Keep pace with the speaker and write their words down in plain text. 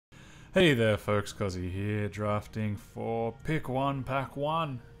Hey there folks, Kozzi here, drafting for pick one, pack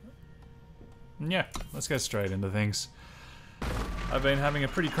one. Yeah, let's get straight into things. I've been having a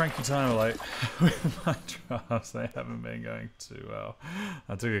pretty cranky time of late with my drafts. They haven't been going too well.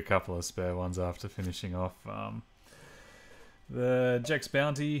 I took a couple of spare ones after finishing off the Jack's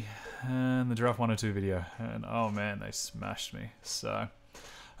Bounty and the Draft 102 video, and oh man, they smashed me. So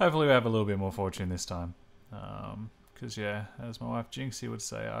hopefully we have a little bit more fortune this time. Because yeah, as my wife Jinxie would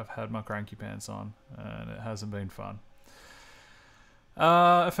say, I've had my cranky pants on and it hasn't been fun.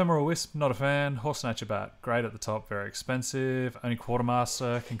 Ephemeral Wisp, not a fan. Horse Snatcher Bat, great at the top, very expensive. Only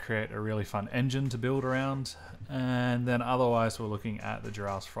Quartermaster, can create a really fun engine to build around. And then otherwise we're looking at the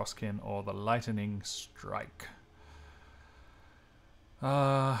Giraffe's Frostkin or the Lightning Strike.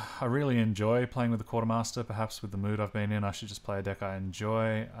 I really enjoy playing with the Quartermaster. Perhaps with the mood I've been in, I should just play a deck I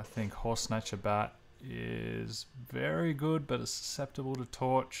enjoy. I think Horse Snatcher Bat is very good, but it's susceptible to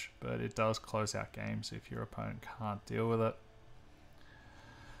torch, but it does close out games if your opponent can't deal with it.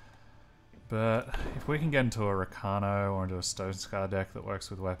 But if we can get into a Rakano or into a Stonescar deck that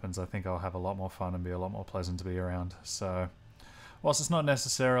works with weapons, I think I'll have a lot more fun and be a lot more pleasant to be around. So whilst it's not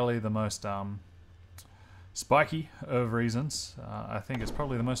necessarily the most spiky of reasons, I think it's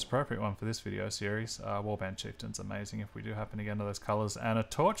probably the most appropriate one for this video series. Warband Chieftain's amazing if we do happen to get into those colours, and a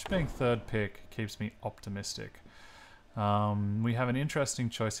Torch being third pick keeps me optimistic. We have an interesting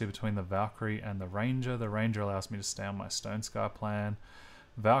choice here between the Valkyrie and the Ranger. The Ranger allows me to stay on my Stonescar plan.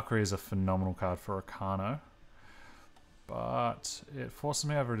 Valkyrie is a phenomenal card for Rakano, but it forces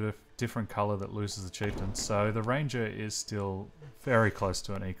me over to a different colour that loses the Chieftain, so the Ranger is still very close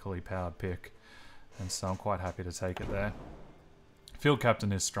to an equally powered pick. And so I'm quite happy to take it there. Field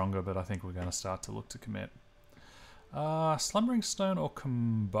Captain is stronger, but I think we're going to start to look to commit. Slumbering Stone or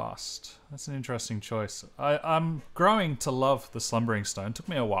Combust? That's an interesting choice. I'm growing to love the Slumbering Stone. It took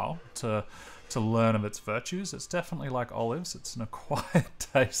me a while to learn of its virtues. It's definitely like olives. It's an acquired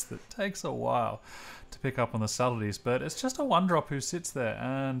taste that takes a while to pick up on the subtleties, but it's just a 1-drop who sits there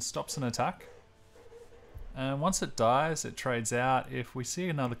and stops an attack. And once it dies, it trades out. If we see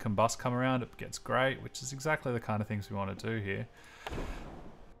another Combust come around, it gets great, which is exactly the kind of things we want to do here.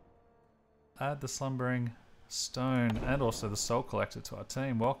 Add the Slumbering Stone and also the Soul Collector to our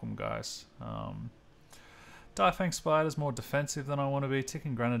team. Welcome, guys. Diefang Spider's more defensive than I want to be.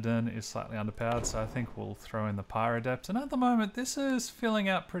 Ticking Grenadin is slightly underpowered, so I think we'll throw in the Pyrodept. And at the moment, this is filling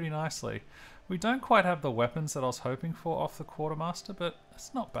out pretty nicely. We don't quite have the weapons that I was hoping for off the Quartermaster, but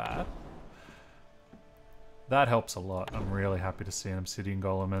it's not bad. That helps a lot. I'm really happy to see an Obsidian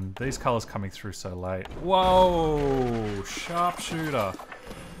Golem, and these colours coming through so late. Whoa! Sharpshooter.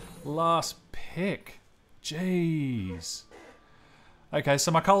 Last pick. Jeez. Okay,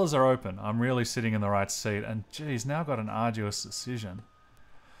 so my colours are open. I'm really sitting in the right seat, and geez, now I've got an arduous decision.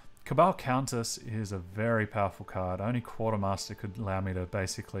 Cabal Countess is a very powerful card. Only Quartermaster could allow me to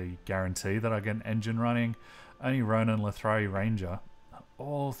basically guarantee that I get an engine running. Only Ronin, Lethari, Ranger.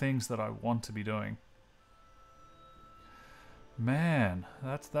 All things that I want to be doing. Man,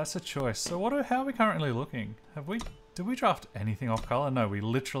 that's a choice. So how are we currently looking? Did we draft anything off color? No, we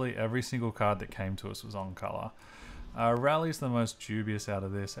literally every single card that came to us was on color. Rally's the most dubious out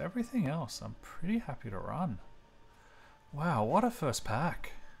of this. Everything else, I'm pretty happy to run. Wow, what a first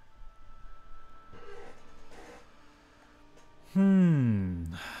pack.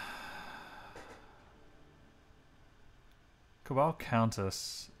 Cabal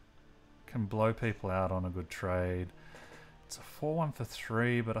Countess can blow people out on a good trade. It's a 4-1 for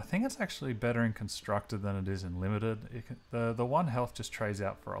 3, but I think it's actually better in Constructed than it is in Limited. The 1 health just trades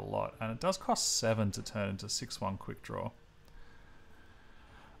out for a lot, and it does cost 7 to turn into 6-1 quick draw.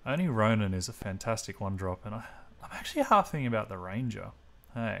 Only Ronin is a fantastic 1-drop, and I'm actually half thinking about the Ranger.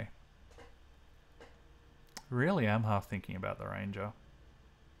 Hey. Really am half thinking about the Ranger.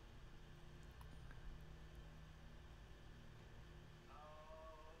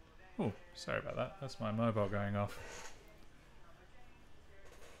 Oh, sorry about that. That's my mobile going off.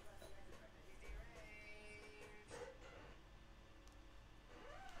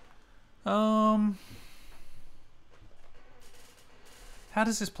 How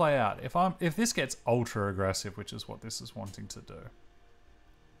does this play out? If this gets ultra aggressive, which is what this is wanting to do,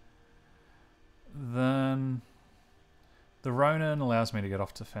 then the Ronin allows me to get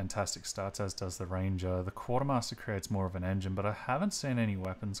off to fantastic starts, as does the Ranger. The Quartermaster creates more of an engine, but I haven't seen any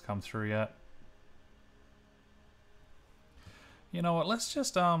weapons come through yet. You know what? Let's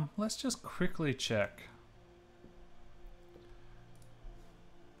just quickly check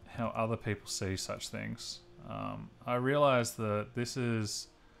how other people see such things. I realize that these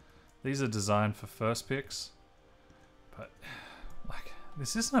are designed for first picks, but like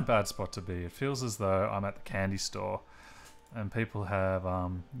This isn't a bad spot to be. It feels as though I'm at the candy store and people have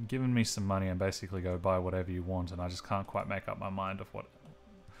given me some money and basically go buy whatever you want, and I just can't quite make up my mind of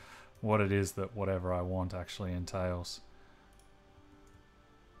what it is that whatever I want actually entails.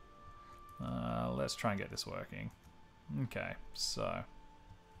 Let's try and get this working. Okay, so...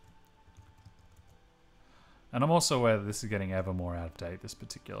 And I'm also aware that this is getting ever more out of date, this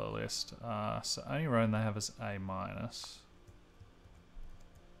particular list. So only Roan they have is A-.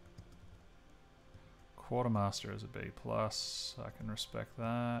 Quartermaster is a B+. I can respect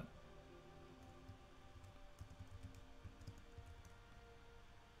that.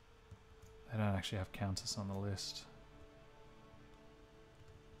 They don't actually have Countess on the list.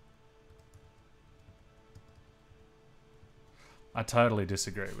 I totally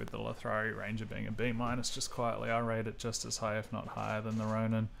disagree with the Lothrari Ranger being a B-, just quietly. I rate it just as high, if not higher, than the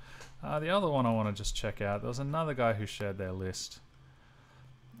Ronin. The other one I want to just check out, there was another guy who shared their list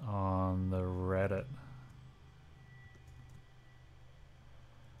on the Reddit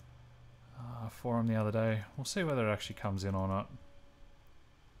forum the other day. We'll see whether it actually comes in or not.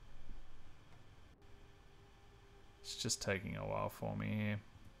 It's just taking a while for me here.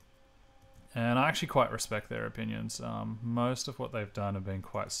 And I actually quite respect their opinions. Most of what they've done have been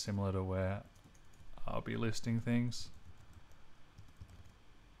quite similar to where I'll be listing things.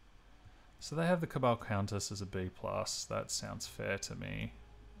 So they have the Cabal Countess as a B+. That sounds fair to me.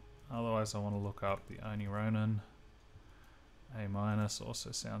 Otherwise I want to look up the Oni Ronin. A-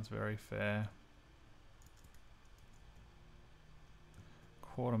 also sounds very fair.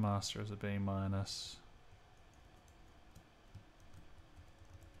 Quartermaster is a B-.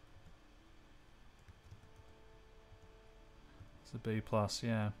 It's a B+,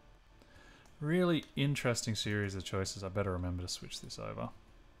 yeah. Really interesting series of choices. I better remember to switch this over.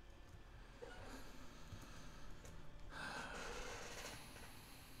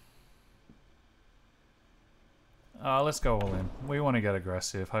 Let's go all in. We want to get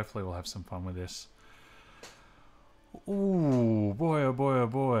aggressive. Hopefully we'll have some fun with this. Ooh, boy, oh boy, oh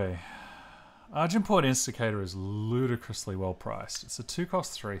boy. Argenport Instigator is ludicrously well priced. It's a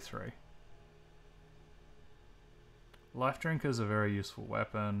 2-cost 3/3. Life Drinker is a very useful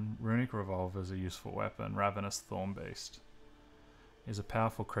weapon. Runic Revolver is a useful weapon. Ravenous Thorn Beast is a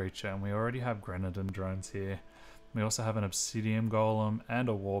powerful creature, and we already have Grenadin drones here. We also have an Obsidian Golem and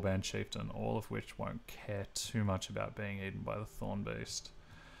a Warband Chieftain, all of which won't care too much about being eaten by the Thorn Beast.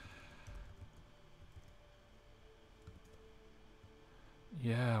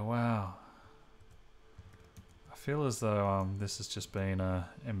 Yeah, wow. I feel as though this has just been an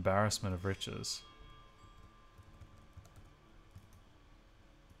embarrassment of riches.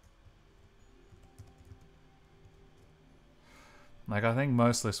 Like, I think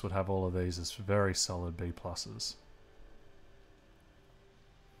most lists would have all of these as very solid B+.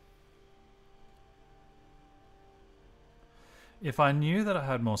 If I knew that I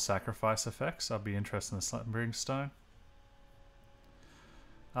had more sacrifice effects, I'd be interested in the Slumbering Stone.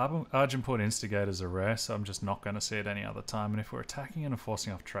 Argenport Instigators are rare, so I'm just not going to see it any other time. And if we're attacking and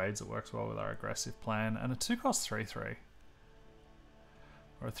enforcing off trades, it works well with our aggressive plan. And a 2-cost 3/3.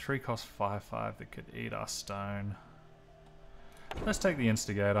 Or a 3-cost 5/5 that could eat our stone. Let's take the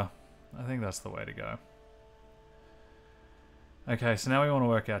Instigator. I think that's the way to go. Okay, so now we want to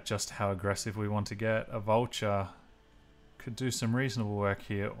work out just how aggressive we want to get. A Vulture could do some reasonable work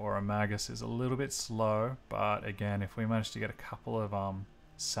here, or a Magus is a little bit slow, but again, if we manage to get a couple of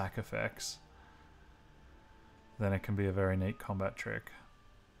sack effects, then it can be a very neat combat trick.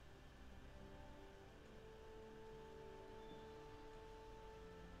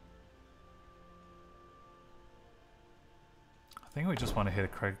 I think we just want to hit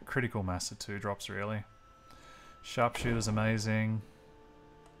a critical mass at 2 drops, really. Sharpshooter's amazing.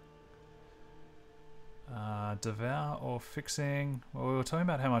 Devour or Fixing. Well, we were talking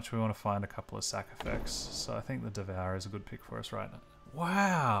about how much we want to find a couple of sack effects, so I think the Devour is a good pick for us right now.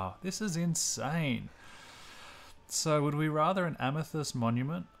 Wow, this is insane. So would we rather an Amethyst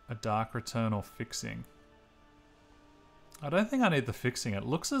Monument, a Dark Return, or Fixing? I don't think I need the Fixing. It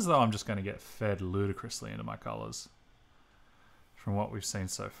looks as though I'm just going to get fed ludicrously into my colours from what we've seen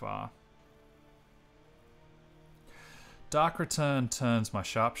so far. Dark Return turns my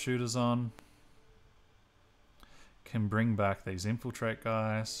Sharpshooters on. Can bring back these Infiltrate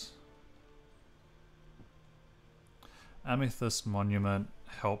guys. Amethyst Monument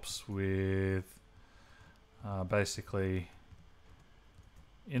helps with basically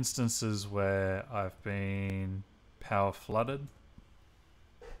instances where I've been power flooded.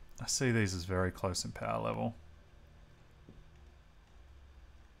 I see these as very close in power level.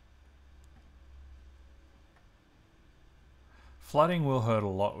 Flooding will hurt a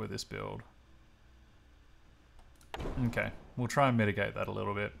lot with this build. Okay, we'll try and mitigate that a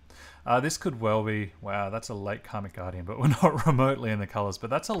little bit. This could well be... Wow, that's a late Karmic Guardian, but we're not remotely in the colors. But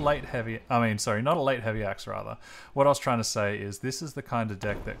that's a late heavy... I mean, sorry, not a late heavy axe, rather. What I was trying to say is this is the kind of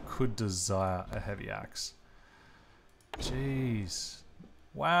deck that could desire a heavy axe. Jeez.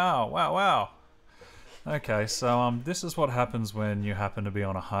 Wow, wow, wow. Okay, so this is what happens when you happen to be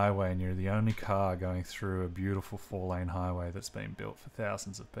on a highway and you're the only car going through a beautiful 4-lane highway that's been built for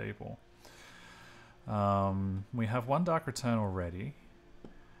thousands of people. We have one Dark Return already.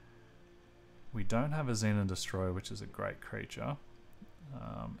 We don't have a Xenon Destroyer, which is a great creature.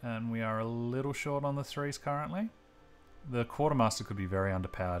 And we are a little short on the 3s currently. The Quartermaster could be very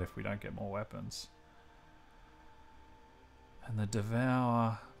underpowered if we don't get more weapons. And the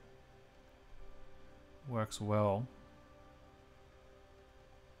Devour works well.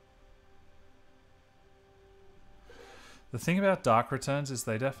 The thing about Dark Returns is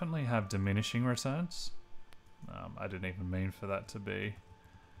they definitely have diminishing returns. I didn't even mean for that to be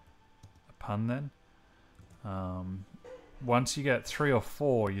a pun then. Once you get 3 or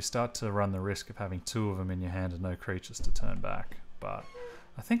 4, you start to run the risk of having 2 of them in your hand and no creatures to turn back. But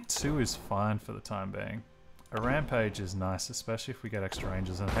I think 2 is fine for the time being. A Rampage is nice, especially if we get extra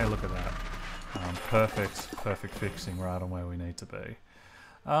ranges. And hey, look at that. Perfect fixing right on where we need to be.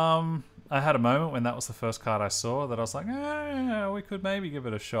 I had a moment when that was the first card I saw that I was like, we could maybe give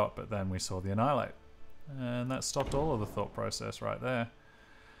it a shot, but then we saw the Annihilate. And that stopped all of the thought process right there.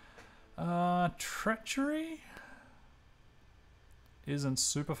 Treachery isn't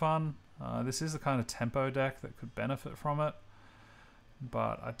super fun. This is the kind of tempo deck that could benefit from it,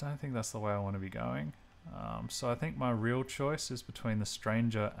 but I don't think that's the way I want to be going. So I think my real choice is between the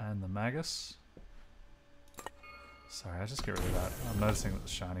Stranger and the Magus. Sorry, I just get rid of that. I'm noticing that the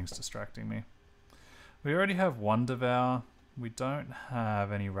Shining's distracting me. We already have one Devour. We don't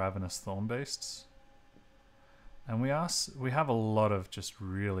have any Ravenous Thorn Beasts. And we have a lot of just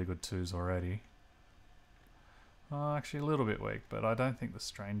really good 2s already. Actually a little bit weak, but I don't think the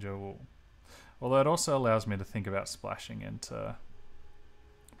Stranger will... Although it also allows me to think about splashing into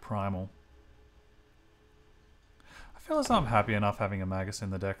Primal. I feel as though I'm happy enough having a Magus in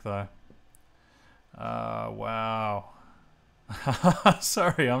the deck though. Wow.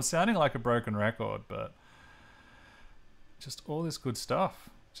 Sorry, I'm sounding like a broken record, but just all this good stuff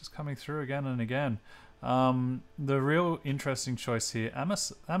just coming through again and again. The real interesting choice here,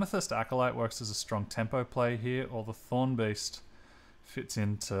 Amethyst Acolyte works as a strong tempo play here, or the Thorn Beast fits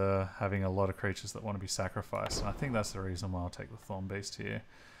into having a lot of creatures that want to be sacrificed, and I think that's the reason why I'll take the Thorn Beast here.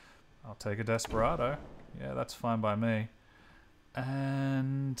 I'll take a Desperado. Yeah, that's fine by me.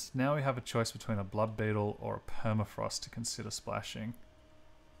 And now we have a choice between a Blood Beetle or a Permafrost to consider splashing.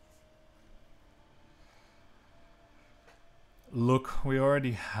 Look, we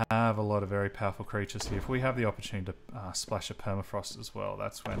already have a lot of very powerful creatures here. If we have the opportunity to splash a Permafrost as well,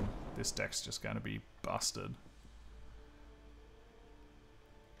 that's when this deck's just going to be busted.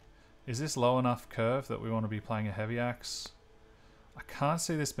 Is this low enough curve that we want to be playing a Heavy Axe? I can't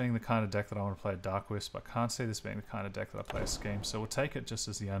see this being the kind of deck that I want to play a Dark Wisp. I can't see this being the kind of deck that I play a Scheme, so we'll take it just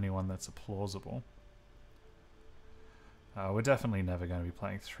as the only one that's plausible. We're definitely never going to be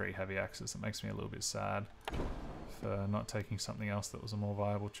playing 3 Heavy Axes. It makes me a little bit sad for not taking something else that was a more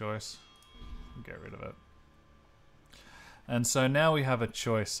viable choice. Get rid of it. And so now we have a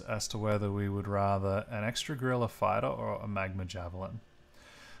choice as to whether we would rather an extra Guerrilla Fighter or a Magma Javelin.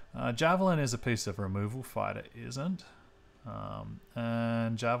 Javelin is a piece of removal, Fighter isn't.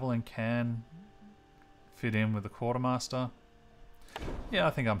 And Javelin can fit in with the Quartermaster. Yeah,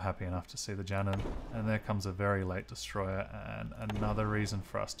 I think I'm happy enough to see the Javelin. And there comes a very late Destroyer and another reason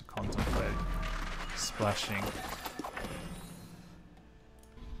for us to contemplate splashing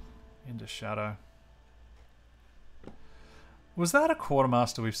into Shadow. Was that a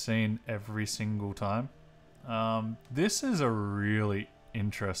Quartermaster we've seen every single time? This is a really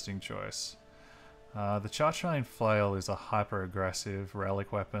interesting choice. The Chartrain Flail is a hyper-aggressive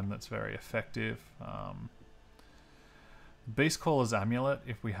relic weapon that's very effective. Beastcaller's Amulet,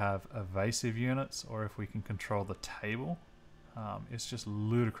 if we have evasive units or if we can control the table, it's just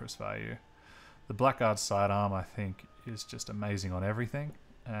ludicrous value. The Blackguard Sidearm, I think, is just amazing on everything,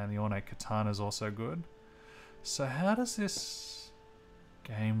 and the Ornate Katana is also good. So how does this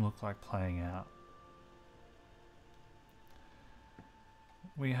game look like playing out?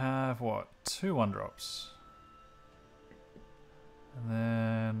 We have, what, 2 1-drops. And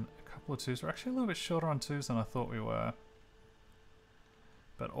then a couple of 2s. We're actually a little bit shorter on 2s than I thought we were.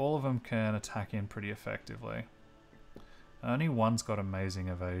 But all of them can attack in pretty effectively. Only one's got amazing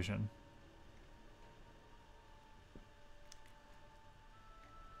evasion.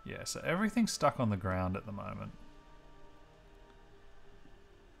 Yeah, so everything's stuck on the ground at the moment.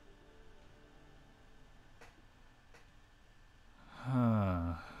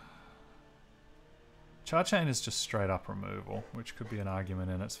 Char Chain is just straight up removal, which could be an argument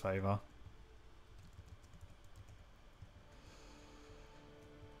in its favour.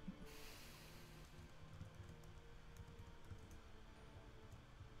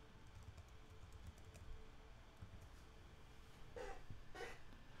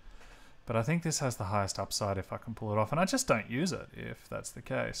 But I think this has the highest upside if I can pull it off, and I just don't use it if that's the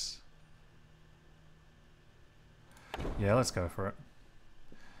case. Yeah, let's go for it.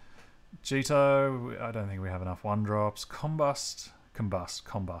 Jito, I don't think we have enough 1-drops. Combust,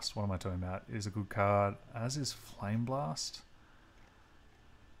 what am I talking about? Is a good card, as is Flame Blast.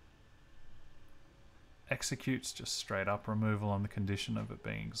 Execute's just straight up removal on the condition of it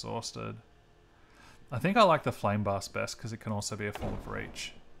being exhausted. I think I like the Flame Blast best because it can also be a form of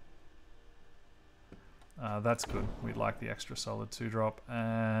reach. That's good. We'd like the extra solid 2-drop.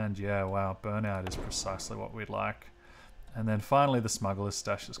 And yeah, wow, Burnout is precisely what we'd like. And then finally the Smuggler's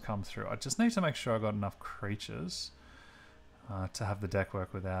Stash has come through. I just need to make sure I got enough creatures to have the deck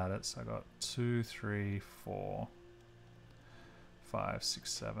work without it. So I got 2, 3, 4, 5,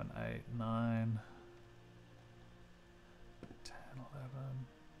 6, 7, 8, 9, 10, 11,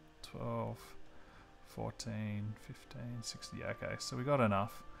 12, 14, 15, 16. Yeah, okay, so we got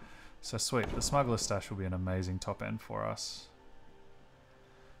enough. So sweet, the Smuggler's Stash will be an amazing top end for us.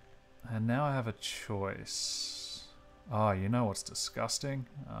 And now I have a choice. Oh, you know what's disgusting?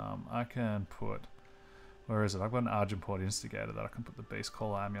 I can put... Where is it? I've got an Argenport Instigator that I can put the Beast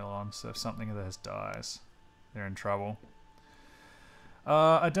Call Amulet on, so if something of theirs dies, they're in trouble.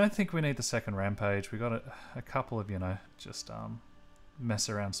 I don't think we need the second Rampage. We got a couple of, you know, just mess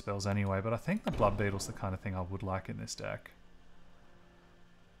around spells anyway, but I think the Blood Beetle's the kind of thing I would like in this deck.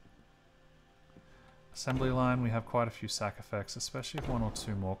 Assembly line, we have quite a few sack effects, especially if 1 or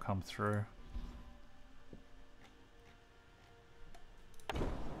 2 more come through.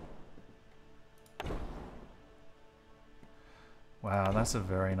 Wow, that's a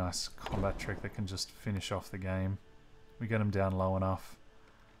very nice combat trick that can just finish off the game. We get them down low enough.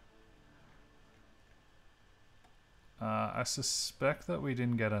 I suspect that we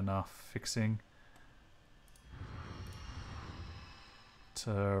didn't get enough fixing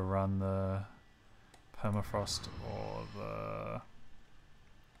to run the Permafrost or the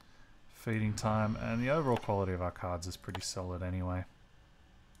Feeding Time, and the overall quality of our cards is pretty solid anyway.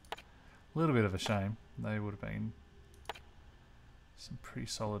 A little bit of a shame. They would have been some pretty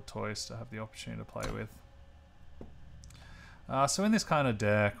solid toys to have the opportunity to play with. So in this kind of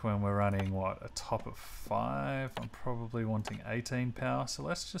deck, when we're running, what, a top of 5, I'm probably wanting 18 power, so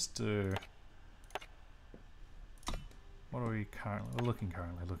let's just do... What are we currently? We're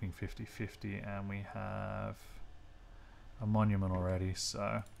looking 50-50, and we have a monument already,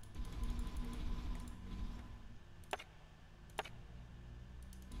 so...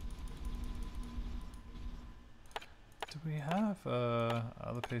 Did we have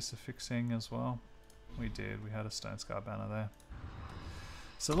other piece of fixing as well? We did. We had a Stonescar banner there.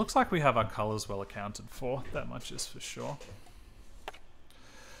 So it looks like we have our colours well accounted for. That much is for sure.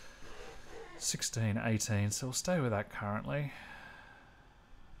 16, 18. So we'll stay with that currently.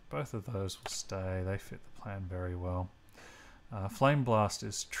 Both of those will stay. They fit the plan very well. Flame Blast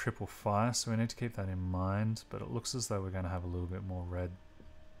is triple fire, so we need to keep that in mind. But it looks as though we're going to have a little bit more red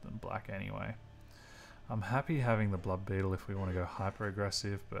than black anyway. I'm happy having the Blood Beetle if we want to go hyper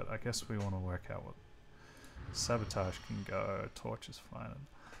aggressive, but I guess we want to work out what Sabotage can go. Torch is fine.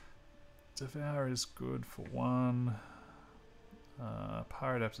 Devour is good for 1.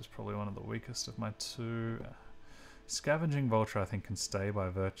 Pyrodeps is probably one of the weakest of my 2. Scavenging Vulture I think can stay by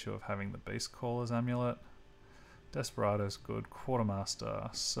virtue of having the Beast Caller's Amulet. Desperado's good. Quartermaster.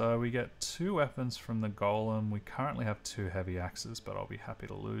 So we get 2 weapons from the Golem. We currently have 2 heavy axes, but I'll be happy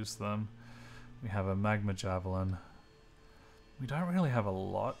to lose them. We have a Magma Javelin. We don't really have a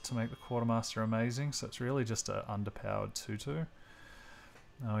lot to make the Quartermaster amazing, so it's really just an underpowered 2-2.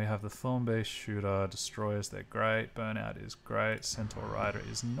 Now we have the Thornbeast, Shooter, Destroyers, they're great. Burnout is great. Centaur Rider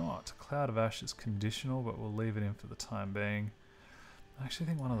is not. Cloud of Ash is conditional, but we'll leave it in for the time being. I actually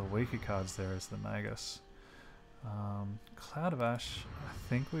think one of the weaker cards there is the Magus. Cloud of Ash, I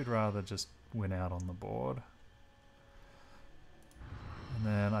think we'd rather just win out on the board. And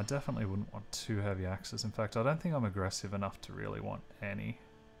then I definitely wouldn't want 2 heavy axes. In fact, I don't think I'm aggressive enough to really want any.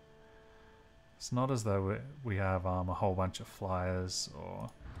 It's not as though we have a whole bunch of flyers or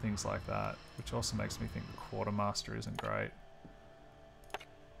things like that, which also makes me think the Quartermaster isn't great.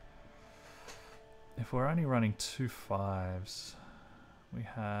 If we're only running 2 5s, We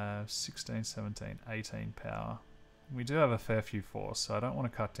have 16, 17, 18 power. We do have a fair few force, so I don't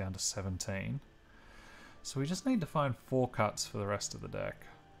want to cut down to 17. So we just need to find 4 cuts for the rest of the deck.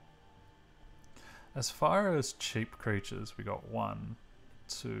 As far as cheap creatures, we got 1,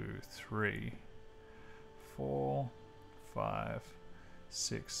 2, 3, 4, 5,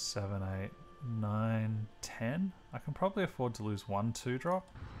 6, 7, 8, 9, 10. I can probably afford to lose 1 2-drop.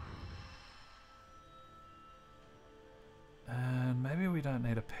 And maybe we don't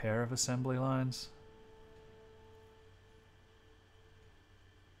need a pair of assembly lines.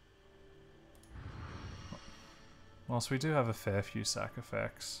 Whilst we do have a fair few sack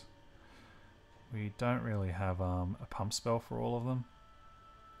effects, we don't really have a pump spell for all of them.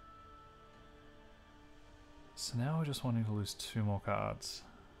 So now we're just wanting to lose 2 more cards.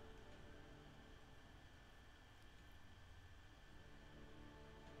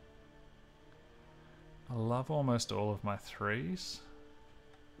 I love almost all of my 3s.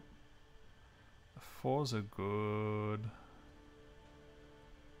 The 4s are good.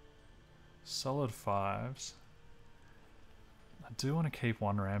 Solid 5s. I do want to keep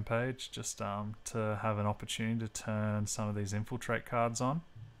 1 Rampage just to have an opportunity to turn some of these Infiltrate cards on.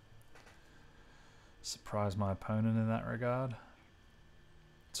 Surprise my opponent in that regard.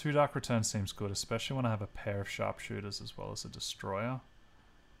 2 Dark Return seems good, especially when I have a pair of Sharpshooters as well as a Destroyer.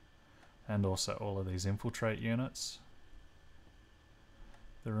 And also all of these Infiltrate units.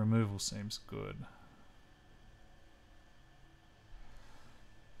 The removal seems good.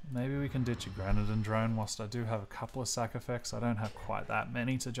 Maybe we can ditch a Granadon Drone whilst I do have a couple of sack effects. I don't have quite that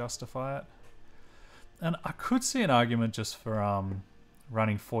many to justify it. And I could see an argument just for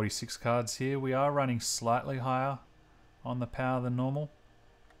running 46 cards here. We are running slightly higher on the power than normal.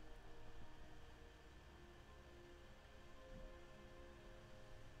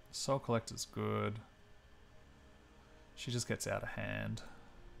 Soul Collector's good. She just gets out of hand.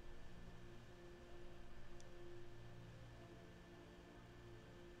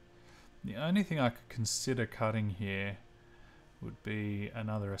 The only thing I could consider cutting here would be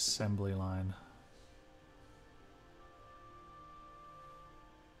another assembly line.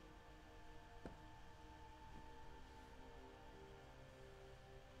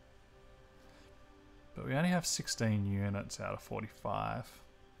 But we only have 16 units out of 45.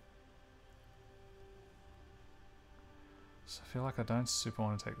 So I feel like I don't super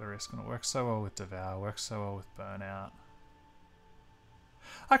want to take the risk, and it works so well with Devour, works so well with Burnout.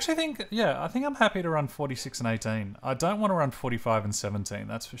 I actually think, yeah, I think I'm happy to run 46 and 18. I don't want to run 45 and 17,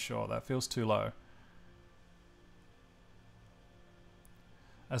 that's for sure. That feels too low.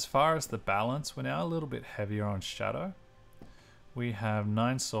 As far as the balance, we're now a little bit heavier on Shadow. We have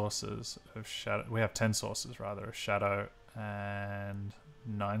 9 sources of Shadow. We have 10 sources, rather, of Shadow and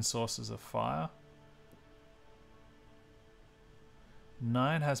 9 sources of Fire.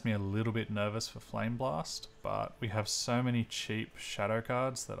 9 has me a little bit nervous for Flame Blast, but we have so many cheap Shadow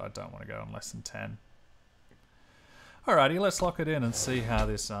cards that I don't want to go on less than 10. Alrighty, let's lock it in and see how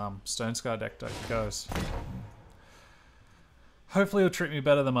this Stonescar deck goes. Hopefully it'll treat me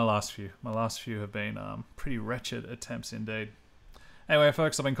better than my last few. My last few have been pretty wretched attempts indeed. Anyway,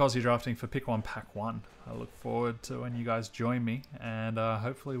 folks, I've been Kozzi drafting for Pick 1 Pack 1. I look forward to when you guys join me, and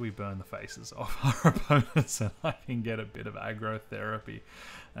hopefully we burn the faces off our opponents and I can get a bit of aggro therapy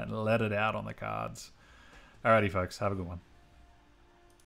and let it out on the cards. Alrighty, folks, have a good one.